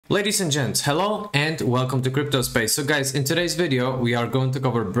Ladies and gents, hello and welcome to Crypto Space. So guys, in today's video we are going to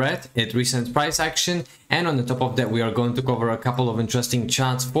cover BRED, its recent price action, and on the top of that we are going to cover a couple of interesting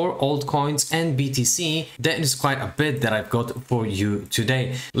charts for altcoins and BTC. That is quite a bit that I've got for you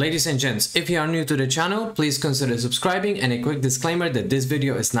today. Ladies and gents, if you are new to the channel, please consider subscribing, and a quick disclaimer that this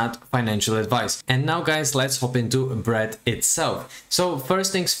video is not financial advice. And now guys, let's hop into BRED itself. So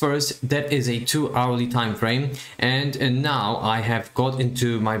first things first, that is a 2-hourly time frame, and now I have got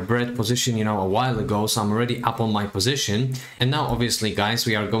into my BRED position a while ago, so I'm already up on my position. And now obviously guys,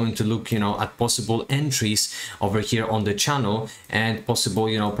 we are going to look at possible entries over here on the channel and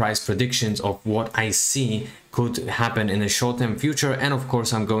possible price predictions of what I see could happen in the short-term future. And of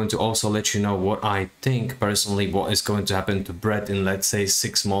course I'm going to also let you know what I think personally what is going to happen to BRED in, let's say,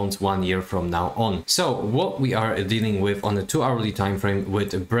 6 months, 1 year from now on. So what we are dealing with on a 2-hourly time frame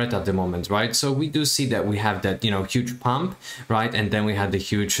with BRED at the moment, right? So we do see that we have that huge pump, right? And then we had the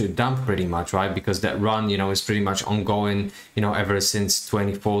huge dump pretty much, right? Because that run is pretty much ongoing ever since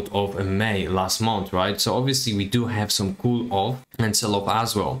 24th of May last month, right? So obviously we do have some cool off and sell off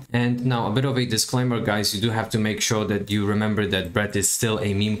as well. And now a bit of a disclaimer guys, you do have to make sure that you remember that BRED is still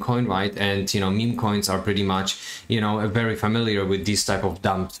a meme coin, right? And meme coins are pretty much very familiar with these type of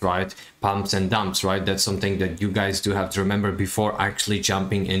dumps, right? Pumps and dumps, right? That's something that you guys do have to remember before actually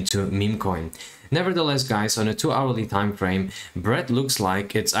jumping into meme coin. Nevertheless guys, on a 2-hourly time frame, BRED looks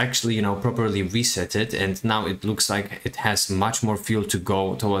like it's actually properly resetted, and now it looks like it has much more fuel to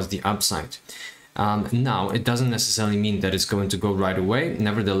go towards the upside. Now it doesn't necessarily mean that it's going to go right away.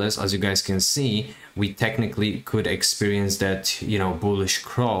 Nevertheless, as you guys can see, we technically could experience that bullish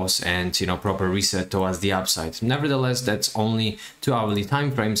cross and proper reset towards the upside. Nevertheless, that's only 2-hourly time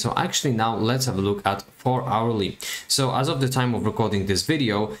frame. So actually now let's have a look at 4-hourly. So as of the time of recording this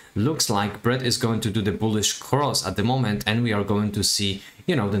video, looks like BRED is going to do the bullish cross at the moment, and we are going to see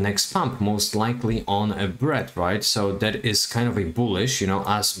the next pump most likely on a BRED, right? So that is kind of a bullish,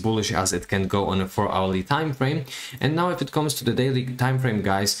 as bullish as it can go on a 4-hourly time frame. And now if it comes to the daily time frame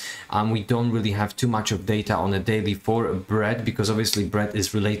guys, we don't really have too much of data on a daily for BRED, because obviously BRED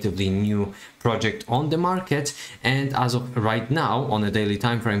is relatively new project on the market, and as of right now on a daily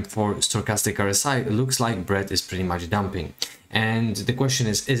time frame for stochastic RSI, it looks like BRED is pretty much dumping. And the question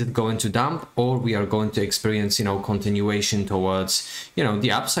is it going to dump, or we are going to experience continuation towards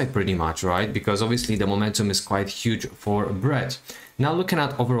the upside pretty much, right? Because obviously the momentum is quite huge for BRED. Now looking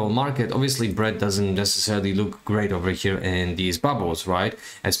at overall market, obviously BRED doesn't necessarily look great over here in these bubbles, right?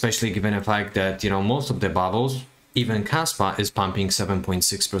 Especially given the fact that most of the bubbles, even Kaspa, is pumping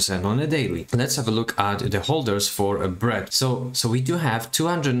 7.6% on a daily. Let's have a look at the holders for BRED. So we do have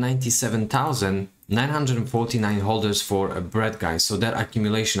 297,949 holders for BRED guys. So that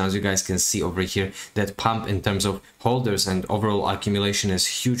accumulation, as you guys can see over here, that pump in terms of holders and overall accumulation is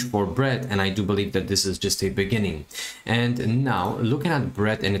huge for BRED, and I do believe that this is just a beginning. And now looking at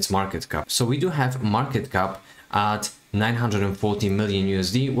BRED and its market cap. So we do have market cap at 940 million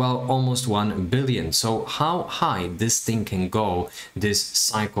USD, well, almost 1 billion. So how high this thing can go this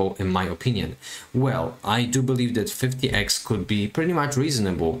cycle, in my opinion? Well, I do believe that 50x could be pretty much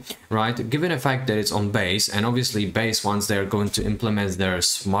reasonable, right? Given the fact that it's on Base, and obviously Base, once they're going to implement their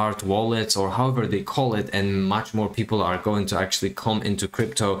smart wallets or however they call it, and much more people are going to actually come into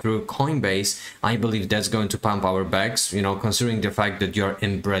crypto through Coinbase, I believe that's going to pump our backs, considering the fact that you're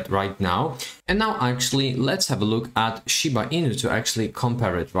in BRED right now. And now actually let's have a look at Shiba Inu to actually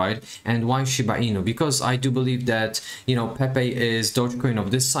compare it, right? And why Shiba Inu? Because I do believe that Pepe is Dogecoin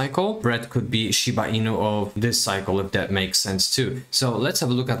of this cycle, BRED could be Shiba Inu of this cycle, if that makes sense too. So let's have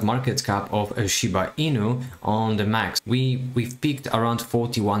a look at market cap of Shiba Inu on the max. We've peaked around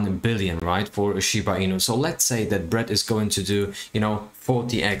 41 billion, right, for Shiba Inu. So let's say that BRED is going to do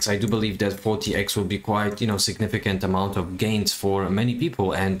 40x. I do believe that 40x will be quite significant amount of gains for many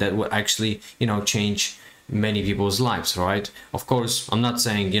people, and that will actually change many people's lives, right? Of course, I'm not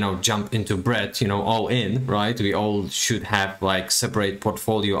saying jump into BRED all in, right? We all should have like separate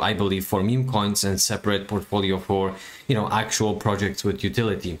portfolio, I believe, for meme coins, and separate portfolio for actual projects with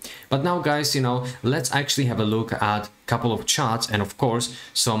utility. But now guys, let's actually have a look at couple of charts and of course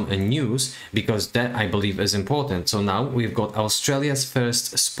some news, because that I believe is important. So now we've got Australia's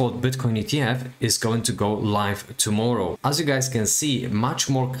first spot Bitcoin ETF is going to go live tomorrow. As you guys can see, much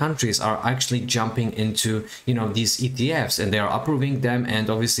more countries are actually jumping into into, you know, these ETFs, and they are approving them, and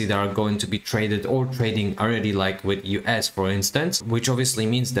obviously they are going to be traded or trading already, like with US for instance, which obviously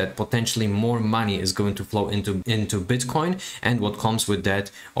means that potentially more money is going to flow into Bitcoin. And what comes with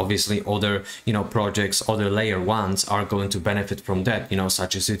that, obviously other, you know, projects, other layer ones are going to benefit from that, you know,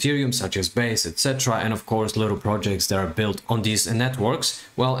 such as Ethereum, such as Base, etc. And of course little projects that are built on these networks.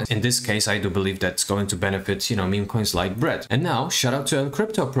 Well, in this case I do believe that's going to benefit, you know, meme coins like bread. And now shout out to El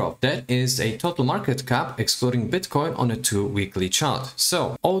Crypto Pro. That is a total market cap excluding Bitcoin on a 2 weekly chart.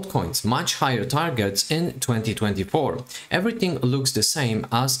 So altcoins, much higher targets in 2024. Everything looks the same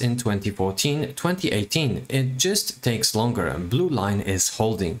as in 2014, 2018. It just takes longer, and blue line is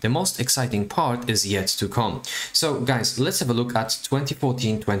holding. The most exciting part is yet to come. So guys, let's have a look at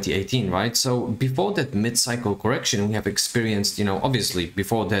 2014, 2018, right? So before that mid-cycle correction, we have experienced, you know, obviously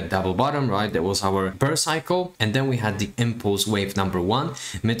before that double bottom, right? That was our bear cycle, and then we had the impulse wave number 1,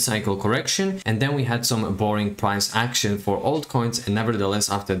 mid-cycle correction, and then we had some boring price action for altcoins, and nevertheless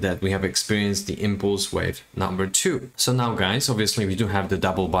after that we have experienced the impulse wave number 2. So now guys, obviously we do have the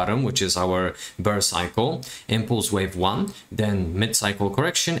double bottom, which is our bear cycle, impulse wave 1, then mid-cycle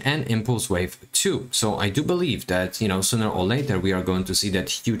correction, and impulse wave 2. So I do believe that, you know, sooner or later we are going to see that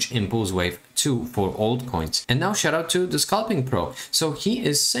huge impulse wave 2 for altcoins. And now shout out to the Scalping Pro. So he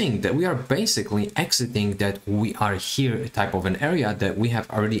is saying that we are basically exiting that we are here type of an area that we have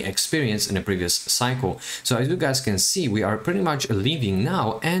already experienced in a previous cycle. So as you guys can see, we are pretty much leaving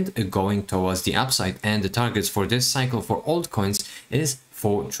now and going towards the upside, and the targets for this cycle for altcoins is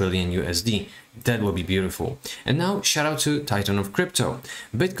 4 trillion USD. That will be beautiful. And now shout out to Titan of Crypto.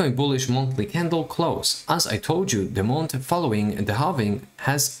 Bitcoin bullish monthly candle close. As I told you, the month following the halving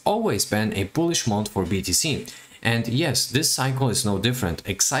has always been a bullish month for BTC. And yes, this cycle is no different.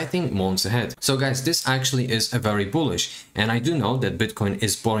 Exciting months ahead. So guys, this actually is a very bullish. And I do know that Bitcoin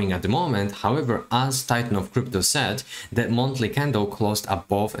is boring at the moment. However, as Titan of Crypto said, that monthly candle closed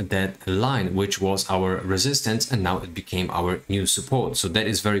above that line, which was our resistance, and now it became our new support. So that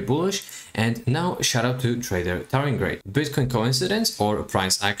is very bullish. And now shout out to Trader Taringrade. Bitcoin coincidence or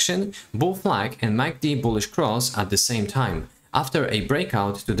price action, bull flag and MACD bullish cross at the same time. After a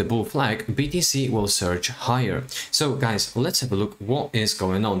breakout to the bull flag, BTC will surge higher. So guys, let's have a look what is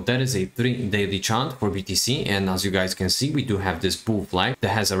going on. That is a 3-daily chart for BTC, and as you guys can see, we do have this bull flag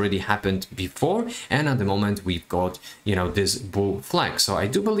that has already happened before, and at the moment we've got, you know, this bull flag. So I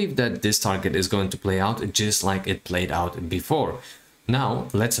do believe that this target is going to play out just like it played out before. Now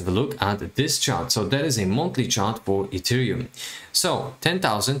let's have a look at this chart. So that is a monthly chart for Ethereum. So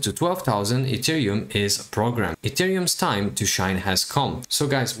 10,000 to 12,000 Ethereum is programmed. Ethereum's time to shine has come. So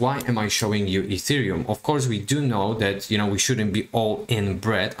guys, why am I showing you Ethereum? Of course, we do know that, you know, we shouldn't be all in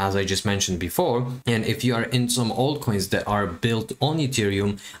bread, as I just mentioned before. And if you are in some altcoins that are built on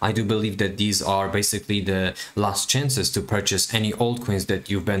Ethereum, I do believe that these are basically the last chances to purchase any altcoins that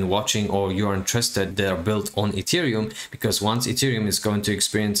you've been watching or you're interested that are built on Ethereum, because once Ethereum is going to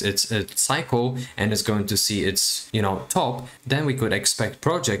experience its cycle and is going to see its, you know, top, then we could expect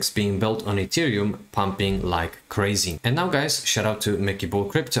projects being built on Ethereum pumping like crazy. And now guys, shout out to Mickey Bull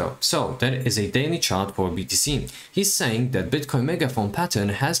Crypto. So that is a daily chart for BTC. He's saying that Bitcoin megaphone pattern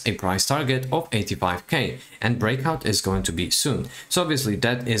has a price target of 85k and breakout is going to be soon. So obviously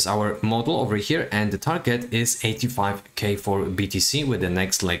that is our model over here, and the target is 85k for BTC with the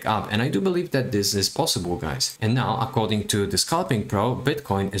next leg up. And I do believe that this is possible, guys. And now, according to the Scalping Pro,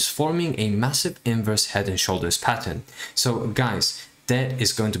 Bitcoin is forming a massive inverse head and shoulders pattern. So guys, that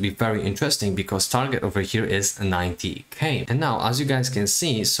is going to be very interesting because target over here is 90k. And now, as you guys can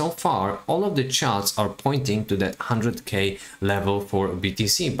see, so far all of the charts are pointing to that 100k level for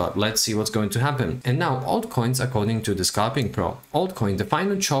BTC, but let's see what's going to happen. And now altcoins, according to the Scalping Pro, altcoin the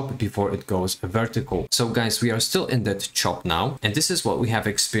final chop before it goes vertical. So guys, we are still in that chop now, and this is what we have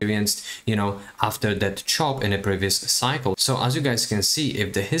experienced, you know, after that chop in a previous cycle. So as you guys can see,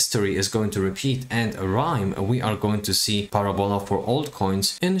 if the history is going to repeat and rhyme, we are going to see parabola for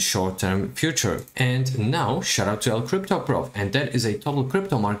altcoins in short-term future. And now shout out to El Crypto Pro, and that is a total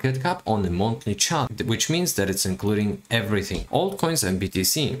crypto market cap on the monthly chart, which means that it's including everything, altcoins and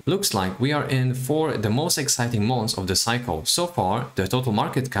BTC. Looks like we are in for the most exciting months of the cycle. So far the total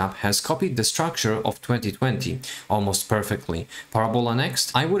market cap has copied the structure of 2020 almost perfectly. Parabola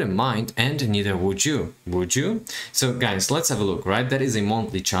next? I wouldn't mind, and neither would you. Would you? So guys, let's have a look, right? That is a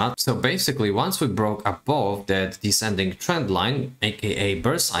monthly chart. So basically, once we broke above that descending trend line, aka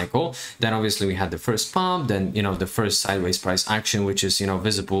bear cycle. Then obviously we had the first pump, then the first sideways price action, which is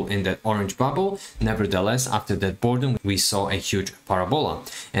visible in that orange bubble. Nevertheless, after that boredom, we saw a huge parabola.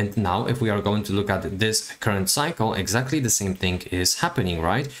 And now if we are going to look at this current cycle, exactly the same thing is happening,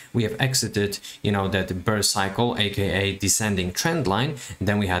 right? We have exited that bear cycle, aka descending trend line.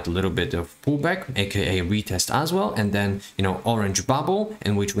 Then we had a little bit of pullback, aka retest as well, and then orange bubble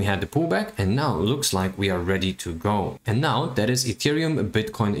in which we had the pullback, and now it looks like we are ready to go. And now that is Ethereum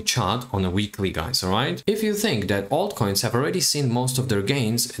Bitcoin chart on a weekly, guys. All right, if you think that altcoins have already seen most of their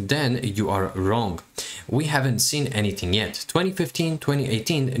gains, then you are wrong. We haven't seen anything yet. 2015,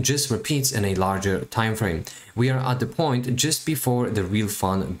 2018 just repeats in a larger time frame. We are at the point just before the real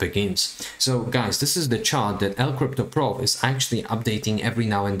fun begins. So guys, this is the chart that El Crypto Prof is actually updating every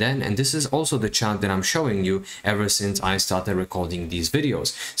now and then, and this is also the chart that I'm showing you ever since I started recording these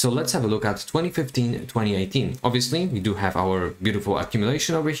videos. So let's have a look at 2015, 2018. Obviously we do have our beautiful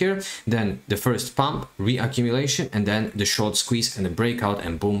accumulation over here, then the first pump, reaccumulation, and then the short squeeze and the breakout,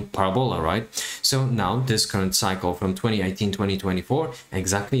 and boom, parabola, right? So now this current cycle from 2018, 2024,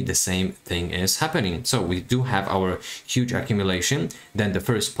 exactly the same thing is happening. So we do have our huge accumulation, then the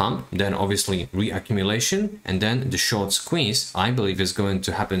first pump, then obviously reaccumulation, and then the short squeeze, I believe, is going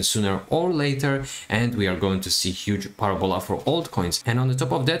to happen sooner or later, and we are going to see huge parabola for altcoins. And on the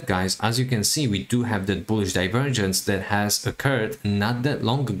top of that, guys, as you can see, we do have that bullish divergence that has occurred not that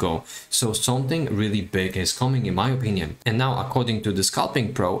long ago. So something really big is coming, in my opinion. And now, according to the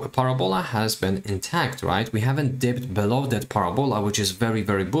Scalping Pro, a parabola has been intact, right? We haven't dipped below that parabola, which is very,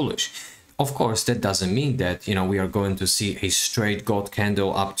 very bullish. Of course, that doesn't mean that, we are going to see a straight gold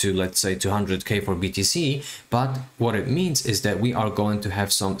candle up to, let's say, 200K for BTC. But what it means is that we are going to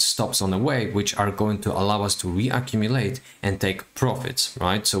have some stops on the way, which are going to allow us to reaccumulate and take profits,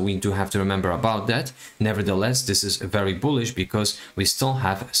 right? So we do have to remember about that. Nevertheless, this is very bullish because we still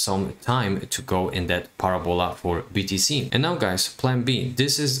have some time to go in that parabola for BTC. And now, guys, plan B.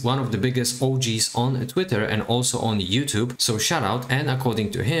 This is one of the biggest OGs on Twitter and also on YouTube. So shout out. And according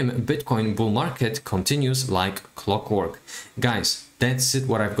to him, Bitcoin bull market continues like clockwork. Guys, that's it,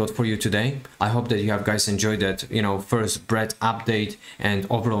 what I've got for you today. I hope that you have guys enjoyed that first Brett update and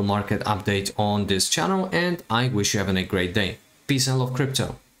overall market update on this channel, and I wish you having a great day. Peace and love,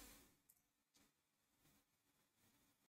 crypto.